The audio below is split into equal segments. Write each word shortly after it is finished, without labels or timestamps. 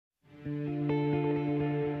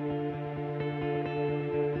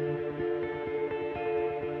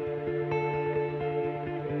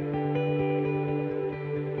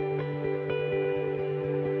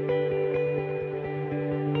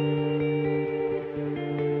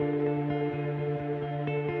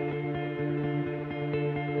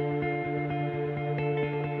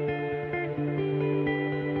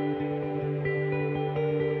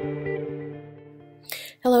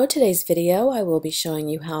today's video I will be showing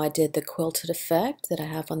you how I did the quilted effect that I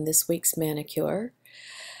have on this week's manicure.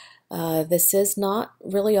 This is not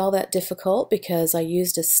really all that difficult because I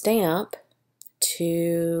used a stamp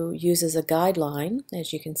to use as a guideline,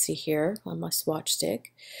 as you can see here on my swatch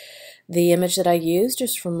stick. The image that I used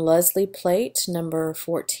is from Leslie Plate number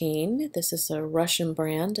 14. This is a Russian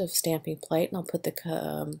brand of stamping plate, and I'll put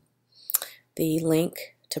the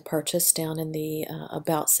link to purchase down in the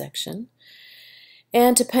About section.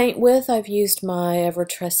 And to paint with, I've used my ever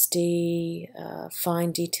trusty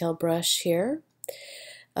fine detail brush here.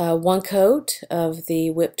 One coat of the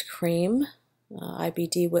whipped cream,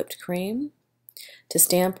 IBD whipped cream. To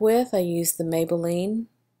stamp with, I used the Maybelline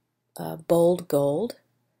Bold Gold.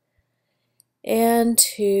 And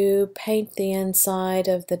to paint the inside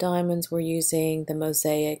of the diamonds, we're using the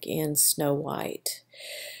Mosaic in Snow White.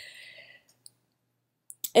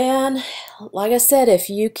 And like I said, if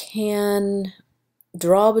you can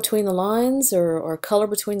draw between the lines or color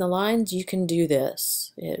between the lines, you can do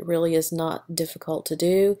this. It really is not difficult to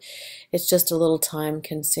do. It's just a little time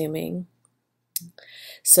consuming.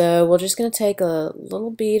 So we're just going to take a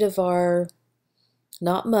little bead of our,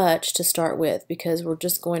 not much to start with, because we're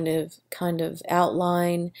just going to kind of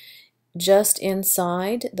outline just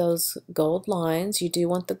inside those gold lines. You do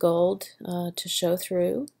want the gold to show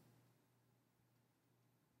through.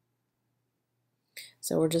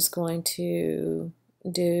 So we're just going to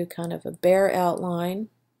do kind of a bare outline.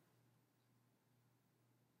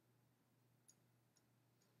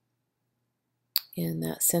 In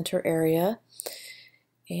that center area.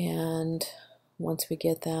 And once we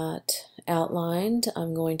get that outlined,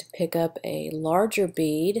 I'm going to pick up a larger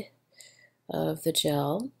bead of the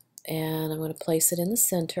gel and I'm going to place it in the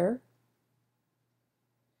center.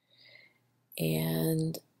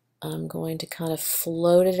 And I'm going to kind of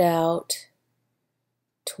float it out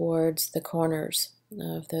towards the corners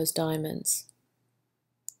of those diamonds.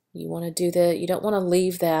 You want to do that, you don't want to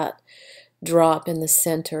leave that drop in the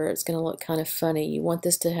center. It's going to look kind of funny. You want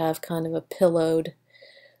this to have kind of a pillowed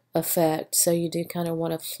effect, so you do kind of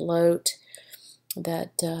want to float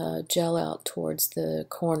that gel out towards the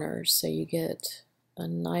corners so you get a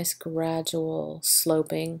nice gradual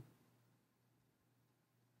sloping.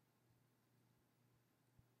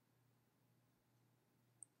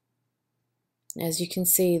 As you can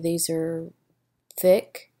see, these are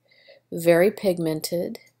thick, very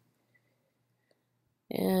pigmented,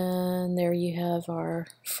 and there you have our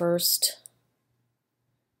first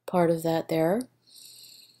part of that there.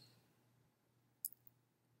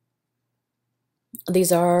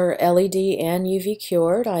 These are LED and UV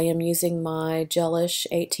cured. I am using my Gelish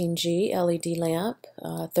 18G LED lamp,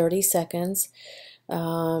 30 seconds.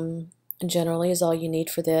 Generally is all you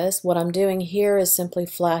need for this. What I'm doing here is simply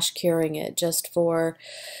flash curing it just for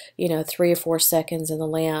 3 or 4 seconds in the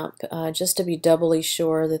lamp, just to be doubly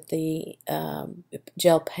sure that the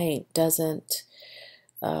gel paint doesn't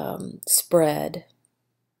spread.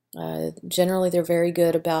 Generally they're very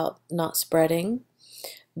good about not spreading.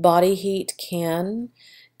 Body heat can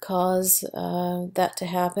cause that to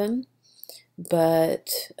happen,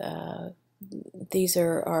 but these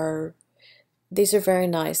are very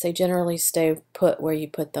nice. They generally stay put where you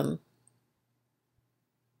put them.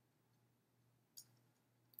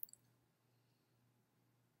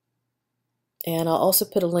 And I'll also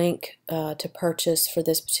put a link to purchase for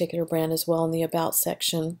this particular brand as well in the About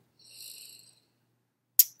section.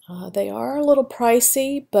 They are a little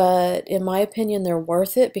pricey, but in my opinion they're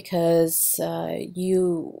worth it because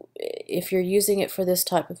if you're using it for this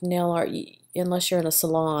type of nail art, unless you're in a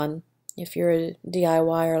salon, if you're a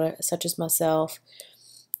DIYer such as myself,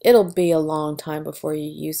 it'll be a long time before you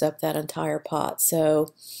use up that entire pot.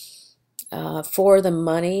 So for the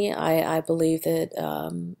money, I believe that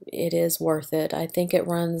it is worth it. I think it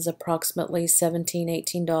runs approximately $17,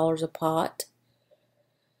 $18 a pot.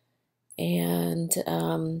 And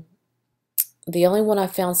the only one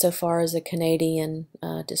I've found so far is a Canadian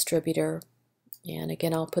distributor. And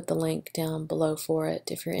again, I'll put the link down below for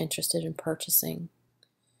it if you're interested in purchasing.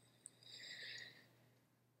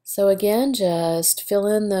 So again, just fill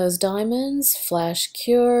in those diamonds, flash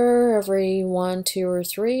cure every 1, 2, or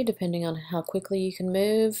 3, depending on how quickly you can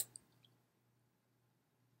move.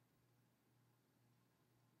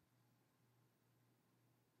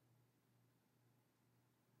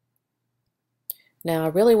 Now I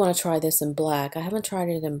really want to try this in black. I haven't tried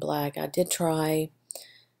it in black. I did try,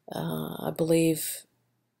 I believe,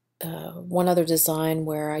 one other design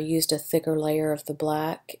where I used a thicker layer of the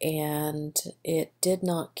black and it did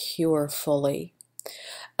not cure fully.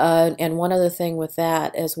 And one other thing with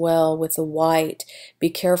that as well, with the white,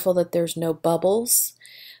 be careful that there's no bubbles.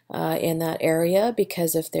 in that area,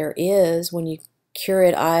 because if there is, when you cure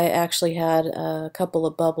it, I actually had a couple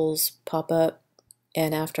of bubbles pop up,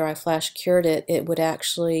 and after I flash cured it, it would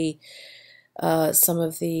actually some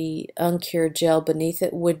of the uncured gel beneath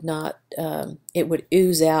it would not, it would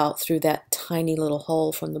ooze out through that tiny little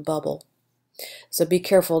hole from the bubble. So be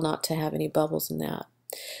careful not to have any bubbles in that.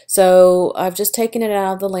 So I've just taken it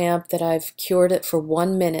out of the lamp, that I've cured it for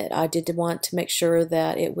 1 minute. I did want to make sure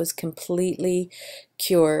that it was completely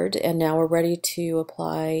cured, and now we're ready to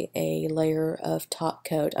apply a layer of top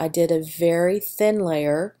coat. I did a very thin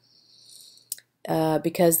layer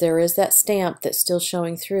because there is that stamp that's still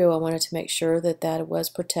showing through. I wanted to make sure that that was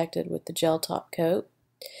protected with the gel top coat.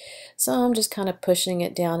 So I'm just kind of pushing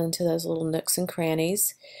it down into those little nooks and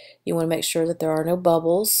crannies. You want to make sure that there are no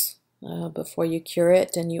bubbles before you cure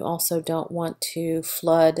it, and you also don't want to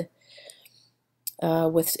flood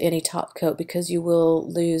with any top coat, because you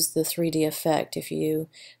will lose the 3D effect if you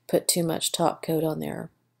put too much top coat on there.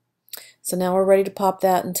 So now we're ready to pop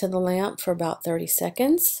that into the lamp for about 30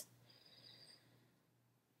 seconds.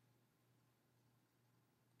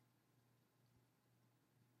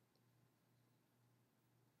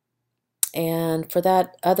 And for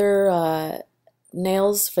that other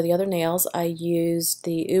nails, for the other nails, I used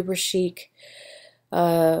the Uber Chic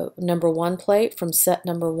 #1 plate from set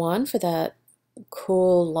 #1 for that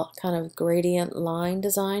cool kind of gradient line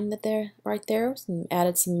design that there, right there. And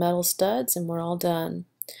added some metal studs, and we're all done.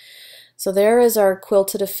 So there is our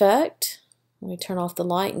quilted effect. Let me turn off the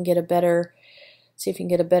light and get a better, see if you can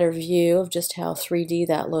get a better view of just how 3D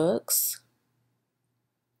that looks.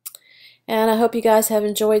 And I hope you guys have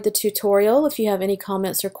enjoyed the tutorial. If you have any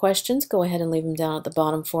comments or questions, go ahead and leave them down at the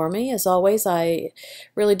bottom for me. As always, I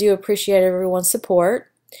really do appreciate everyone's support.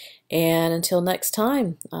 And until next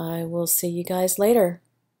time, I will see you guys later.